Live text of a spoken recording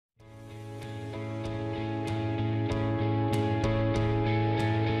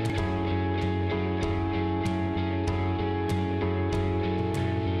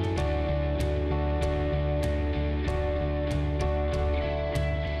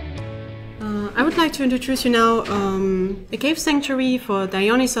I would like to introduce you now a cave sanctuary for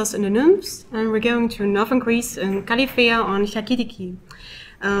Dionysus and the Nymphs, and we're going to Northern Greece in Kallithea on Chalcidice.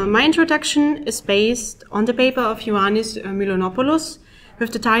 My introduction is based on the paper of Ioannis Milonopoulos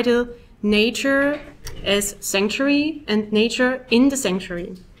with the title Nature as Sanctuary and Nature in the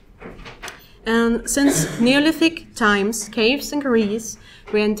Sanctuary. And since Neolithic times, caves in Greece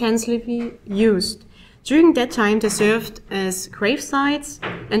were intensively used. During that time, they served as grave sites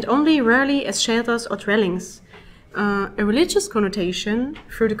and only rarely as shelters or dwellings. A religious connotation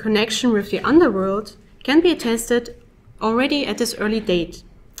through the connection with the underworld can be attested already at this early date.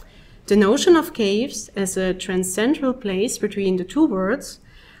 The notion of caves as a transcentral place between the two worlds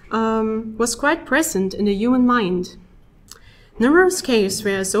was quite present in the human mind. Numerous caves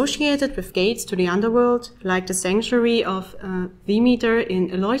were associated with gates to the underworld, like the sanctuary of Demeter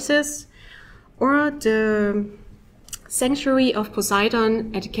in Eleusis, or the sanctuary of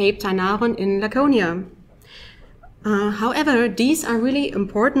Poseidon at Cape Tainaron in Laconia. However, these are really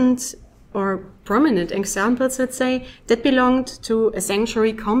important or prominent examples, let's say, that belonged to a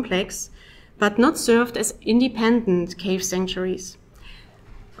sanctuary complex, but not served as independent cave sanctuaries.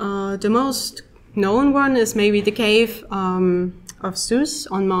 The most known one is maybe the cave of Zeus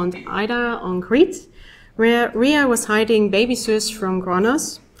on Mount Ida on Crete, where Rhea was hiding baby Zeus from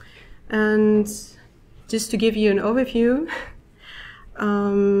Kronos. And just to give you an overview,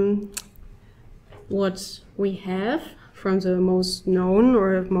 what we have from the most known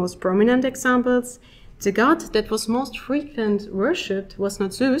or most prominent examples, the god that was most frequent worshipped was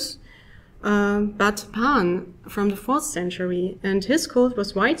not Zeus, but Pan from the 4th century, and his cult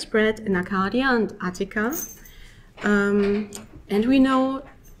was widespread in Arcadia and Attica. And we know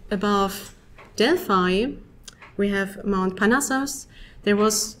above Delphi, we have Mount Parnassus. There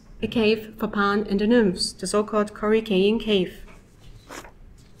was a cave for Pan and the Nymphs, the so-called Corycaean cave.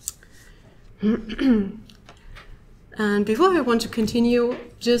 And before I want to continue,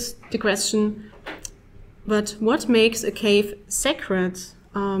 just the question, but what makes a cave sacred?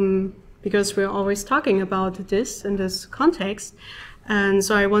 Because we're always talking about this in this context, and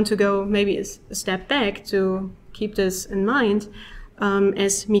so I want to go maybe a step back to keep this in mind.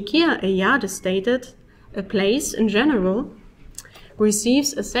 As Mikia Eliade stated, a place in general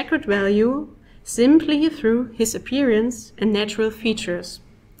receives a sacred value simply through his appearance and natural features.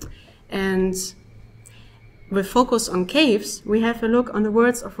 And with focus on caves, we have a look on the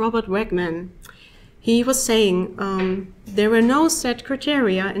words of Robert Wegman. He was saying, there were no set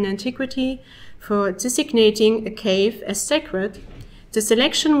criteria in antiquity for designating a cave as sacred. The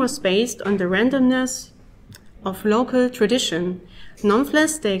selection was based on the randomness of local tradition,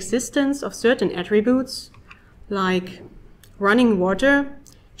 nonetheless the existence of certain attributes like running water,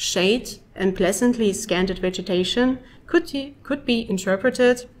 shade, and pleasantly scanted vegetation could be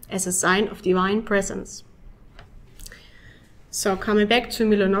interpreted as a sign of divine presence. So coming back to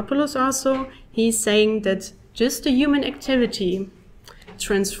Milonopoulos also, he's saying that just the human activity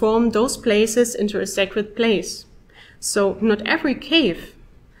transformed those places into a sacred place. So not every cave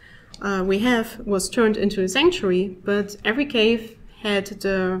we have was turned into a sanctuary, but every cave had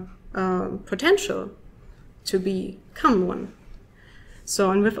the potential to become one. So,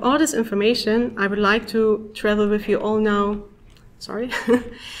 and with all this information, I would like to travel with you all now, to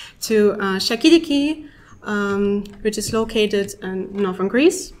Chalcidice, which is located in northern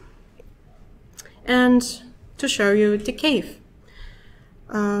Greece, and to show you the cave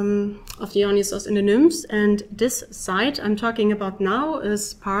of Dionysus and the Nymphs. And this site I'm talking about now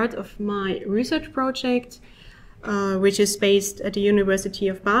is part of my research project, which is based at the University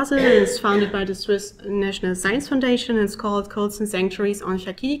of Basel. It's founded by the Swiss National Science Foundation. It's called Cults and Sanctuaries on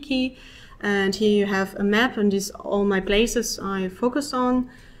Chalcidice. And here you have a map, and these are all my places I focus on.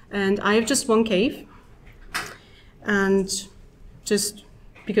 And I have just one cave. And just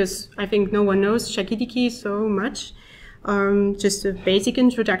because I think no one knows Chalcidice so much, just a basic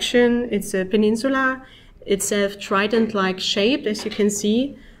introduction. It's a peninsula. It's a trident-like shape, as you can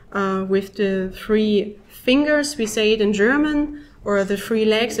see, with the 3 fingers, we say it in German, or the 3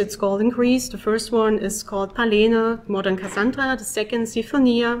 legs, it's called in Greece. The first one is called Palene, modern Cassandra, the second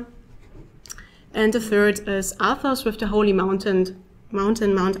Siphonia, and the third is Athos with the holy mountain Mount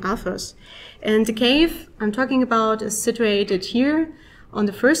Athos. And the cave I'm talking about is situated here on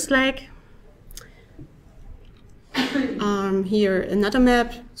the first leg. Here another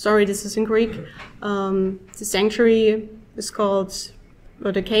map, sorry this is in Greek. The sanctuary is called,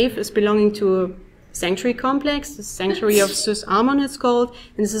 or the cave is belonging to a sanctuary complex, the sanctuary of Zeus Ammon it's called,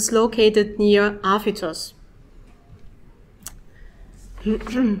 and this is located near Aphytis.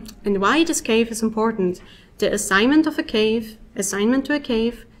 And why this cave is important? The assignment to a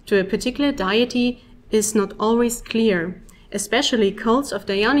cave to a particular deity is not always clear. Especially cults of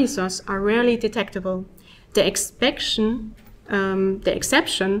Dionysus are rarely detectable. The exception is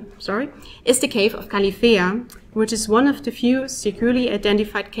the cave of Kallithea, which is one of the few securely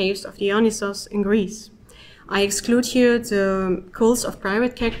identified caves of Dionysus in Greece. I exclude here the cults of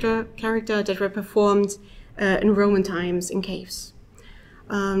private character that were performed in Roman times in caves.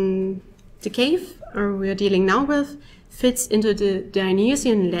 The cave we're dealing now with fits into the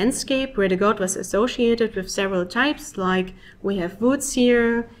Dionysian landscape, where the god was associated with several types, like we have woods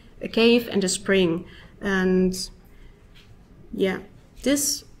here, a cave, and a spring. And yeah,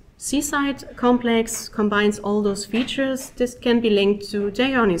 this seaside complex combines all those features. This can be linked to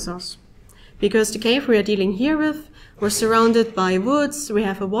Dionysus, because the cave we are dealing here with was surrounded by woods. We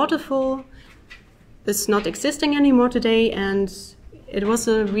have a waterfall. It's not existing anymore today, and it was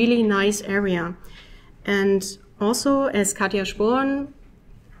a really nice area. And also, as Katja Sporn,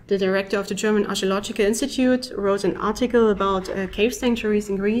 the director of the German Archaeological Institute, wrote an article about cave sanctuaries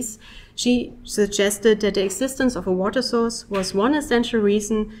in Greece, she suggested that the existence of a water source was one essential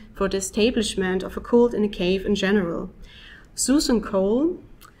reason for the establishment of a cult in a cave in general. Zeus and Cole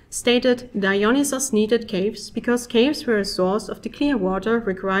stated Dionysus needed caves because caves were a source of the clear water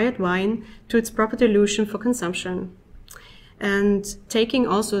required wine to its proper dilution for consumption. And taking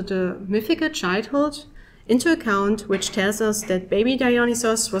also the mythical childhood into account, which tells us that baby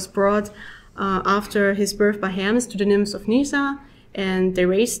Dionysus was brought after his birth by Hermes to the Nymphs of Nysa, and they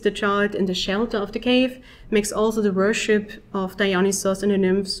raised the child in the shelter of the cave, makes also the worship of Dionysus and the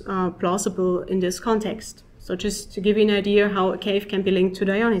nymphs plausible in this context. So just to give you an idea how a cave can be linked to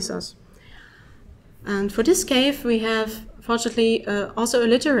Dionysus. And for this cave we have, fortunately, also a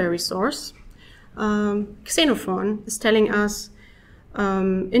literary source. Xenophon is telling us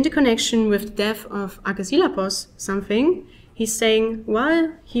in the connection with the death of Agesilappos something. He's saying,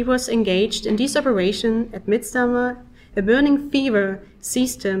 while he was engaged in this operation at midsummer, a burning fever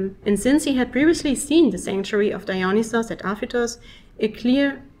seized him, and since he had previously seen the sanctuary of Dionysus at Aphytis,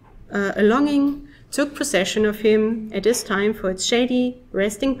 a longing took possession of him at this time for its shady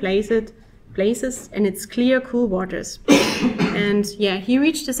resting places and its clear, cool waters. And yeah, he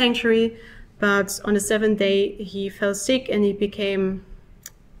reached the sanctuary, but on the seventh day he fell sick and he became,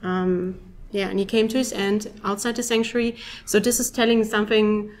 and he came to his end outside the sanctuary. So this is telling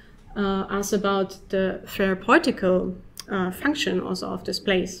something us about the therapeutical function also of this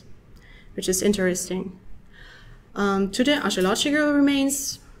place, which is interesting. To the archaeological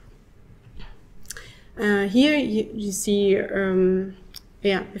remains, here you see a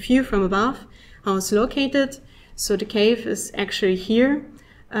view from above, how it's located. So the cave is actually here,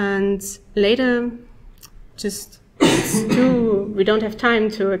 and later, we don't have time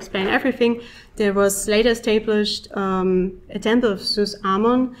to explain everything. There was later established a temple of Zeus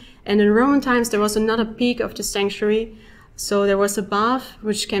Ammon, and in Roman times there was another peak of the sanctuary. So there was a bath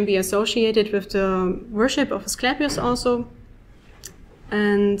which can be associated with the worship of Asclepius also.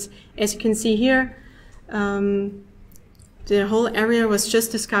 And as you can see here, the whole area was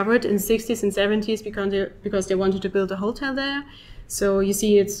just discovered in the 60s and 70s because they wanted to build a hotel there. So you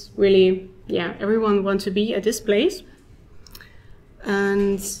see, it's really, everyone wants to be at this place.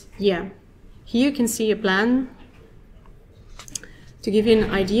 And yeah, here you can see a plan to give you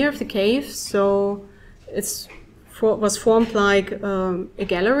an idea of the cave. So it was formed like a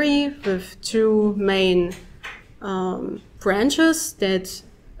gallery with two main branches that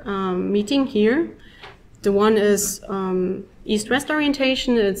meeting here. The one is east-west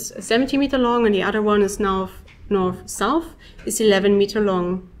orientation, it's 70 meter long, and the other one is north-south, is 11 meter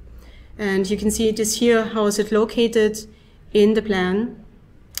long. And you can see this here, how is it located in the plan.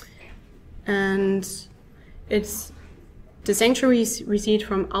 And the sanctuaries we see it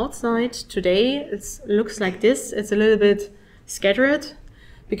from outside today. It looks like this. It's a little bit scattered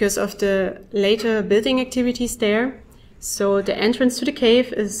because of the later building activities there. So the entrance to the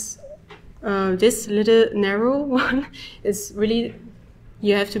cave is this little narrow one. It's really,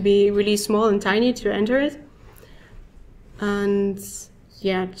 you have to be really small and tiny to enter it. And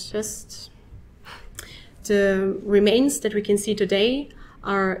yeah, just the remains that we can see today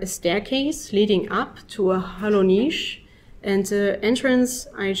are a staircase leading up to a hollow niche. And the entrance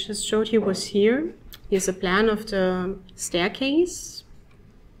I just showed you was here. Here's a plan of the staircase.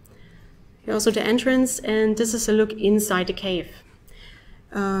 Here also the entrance, and this is a look inside the cave.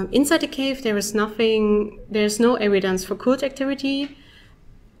 Inside the cave there's no evidence for cult activity,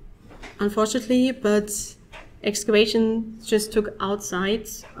 unfortunately, but excavation just took outside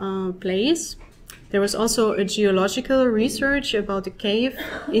place. There was also a geological research about the cave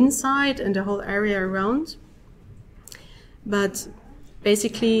inside and the whole area around. But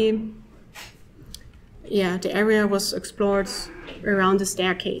basically, yeah, the area was explored around the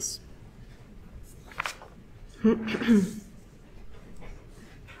staircase.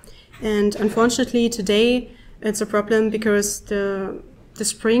 And unfortunately today it's a problem because the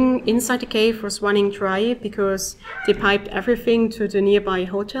spring inside the cave was running dry because they piped everything to the nearby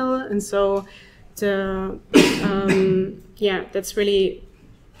hotel, and so the yeah, that's really,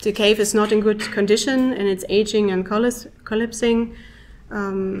 the cave is not in good condition and it's aging and collapsing,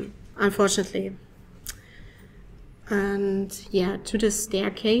 unfortunately. And yeah, to the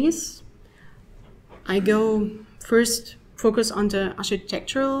staircase, I go first focus on the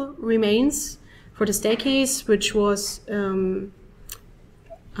architectural remains for the staircase, which was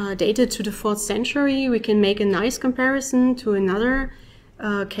dated to the 4th century. We can make a nice comparison to another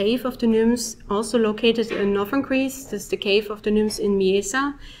cave of the Nymphs, also located in northern Greece. This is the cave of the Nymphs in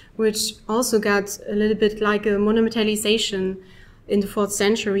Myesa, which also got a little bit like a monumentalization in the 4th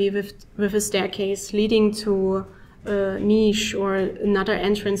century with a staircase leading to a niche or another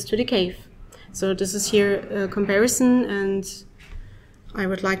entrance to the cave. So this is here a comparison, and I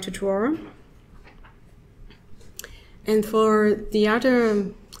would like to draw. And for the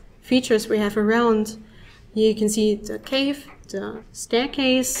other features we have around, here you can see the cave, the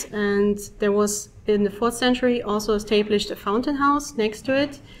staircase, and there was in the 4th century also established a fountain house next to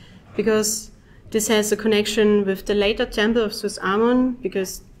it, because this has a connection with the later temple of Zeus Ammon,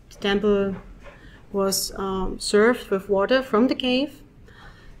 because the temple was served with water from the cave.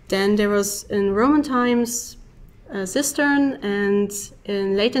 Then there was in Roman times a cistern, and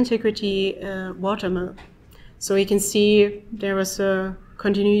in late antiquity a watermill. So you can see there was a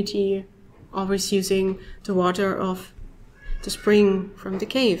continuity, always using the water of the spring from the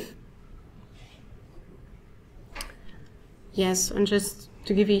cave. Yes, and just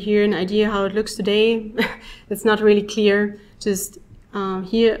to give you here an idea how it looks today, it's not really clear. Just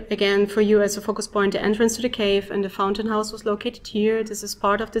here again for you as a focus point, the entrance to the cave, and the fountain house was located here. This is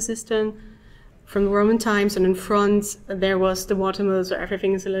part of the cistern from Roman times, and in front there was the watermill, so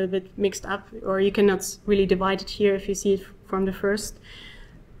everything is a little bit mixed up, or you cannot really divide it here if you see it from the first,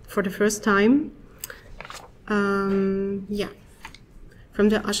 for the first time. Yeah. From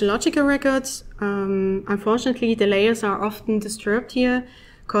the archaeological records, unfortunately the layers are often disturbed here,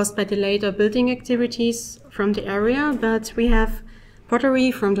 caused by the later building activities from the area, but we have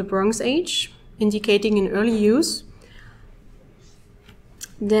pottery from the Bronze Age, indicating an early use.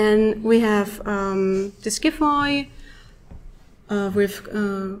 Then we have the scyphoi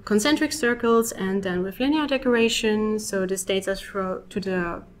with concentric circles, and then with linear decoration. So this dates us to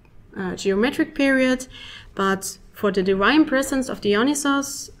the geometric period. But for the divine presence of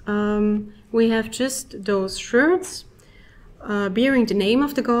Dionysus, we have just those sherds bearing the name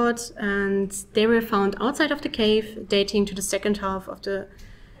of the god, and they were found outside of the cave, dating to the second half of the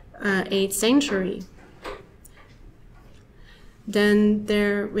 8th century. Then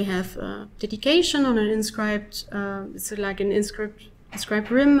there we have dedication on an inscribed, it's like an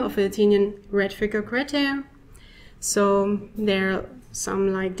inscribed rim of an Athenian red figure crater. So there are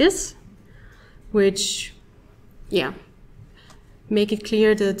some like this, which, yeah, make it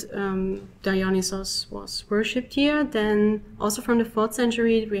clear that Dionysus was worshipped here. Then also from the 4th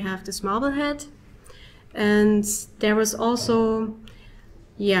century we have this marble head, and there was also,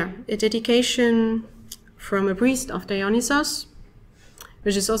 yeah, a dedication from a priest of Dionysus,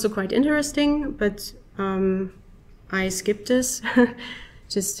 which is also quite interesting, but I skipped this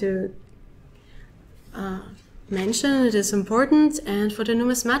just to mention it is important. And for the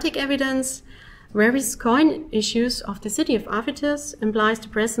numismatic evidence, various coin issues of the city of Aphytis implies the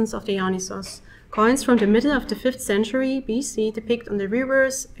presence of Dionysus. Coins from the middle of the 5th century BC depict on the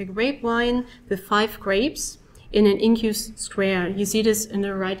reverse a grape vine with 5 grapes in an incus square. You see this in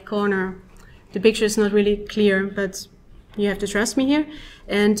the right corner. The picture is not really clear, but you have to trust me here.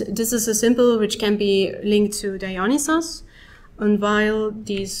 And this is a symbol which can be linked to Dionysus. And while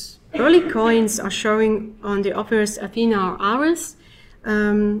these early coins are showing on the obverse Athena or Ares,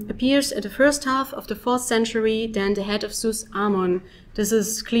 appears at the first half of the 4th century, then the head of Zeus Ammon. This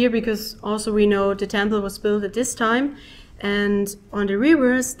is clear because also we know the temple was built at this time. And on the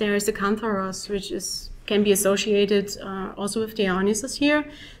reverse there is a cantharos, which can be associated also with Dionysus here.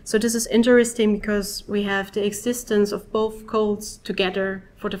 So this is interesting because we have the existence of both cults together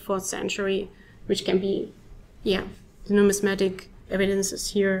for the 4th century, which can be, yeah, the numismatic evidence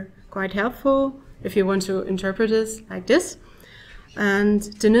is here quite helpful if you want to interpret this like this. And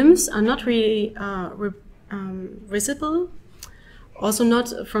the nymphs are not really visible, also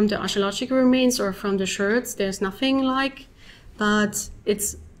not from the archaeological remains or from the sherds, there's nothing like, but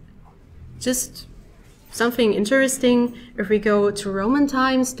it's just something interesting. If we go to Roman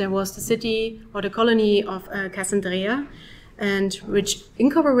times, there was the city or the colony of Cassandrea, and which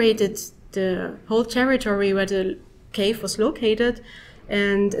incorporated the whole territory where the cave was located.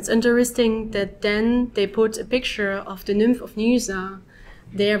 And it's interesting that then they put a picture of the nymph of Nysa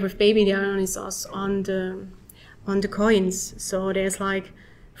there with baby Dionysus on the coins. So there's like,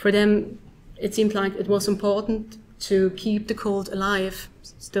 for them, it seemed like it was important to keep the cult alive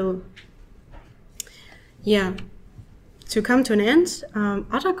still. Yeah, to come to an end,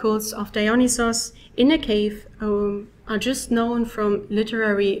 other cults of Dionysus in a cave are just known from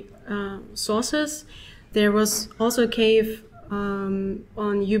literary sources. There was also a cave on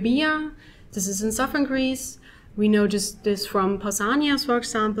Euboea. This is in southern Greece. We know this from Pausanias, for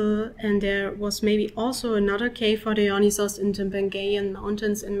example, and there was maybe also another cave for Dionysus in the Bangaean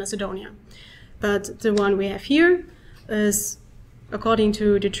mountains in Macedonia. But the one we have here is, according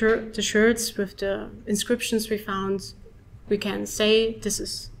to the sherds with the inscriptions we found, we can say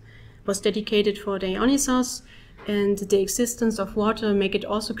this was dedicated for Dionysus, and the existence of water make it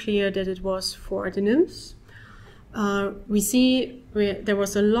also clear that it was for the nymphs. We see there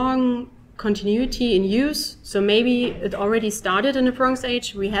was a long continuity in use, so maybe it already started in the Bronze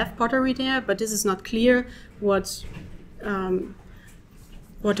Age. We have pottery there, but this is not clear what the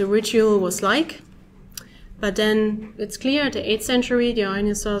ritual was like. But then it's clear the 8th century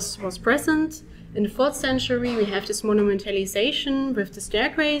Dionysus was present. In the 4th century we have this monumentalization with the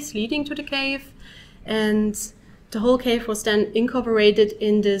staircase leading to the cave, and the whole cave was then incorporated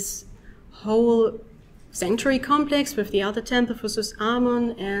in this whole sanctuary complex with the other temple for Zeus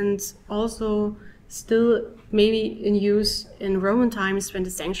Ammon, and also still maybe in use in Roman times when the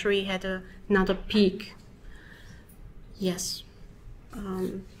sanctuary had another peak. Yes.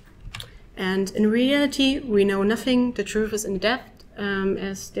 And in reality, we know nothing. The truth is in the depth,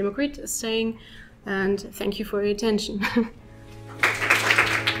 as Democritus is saying. And thank you for your attention.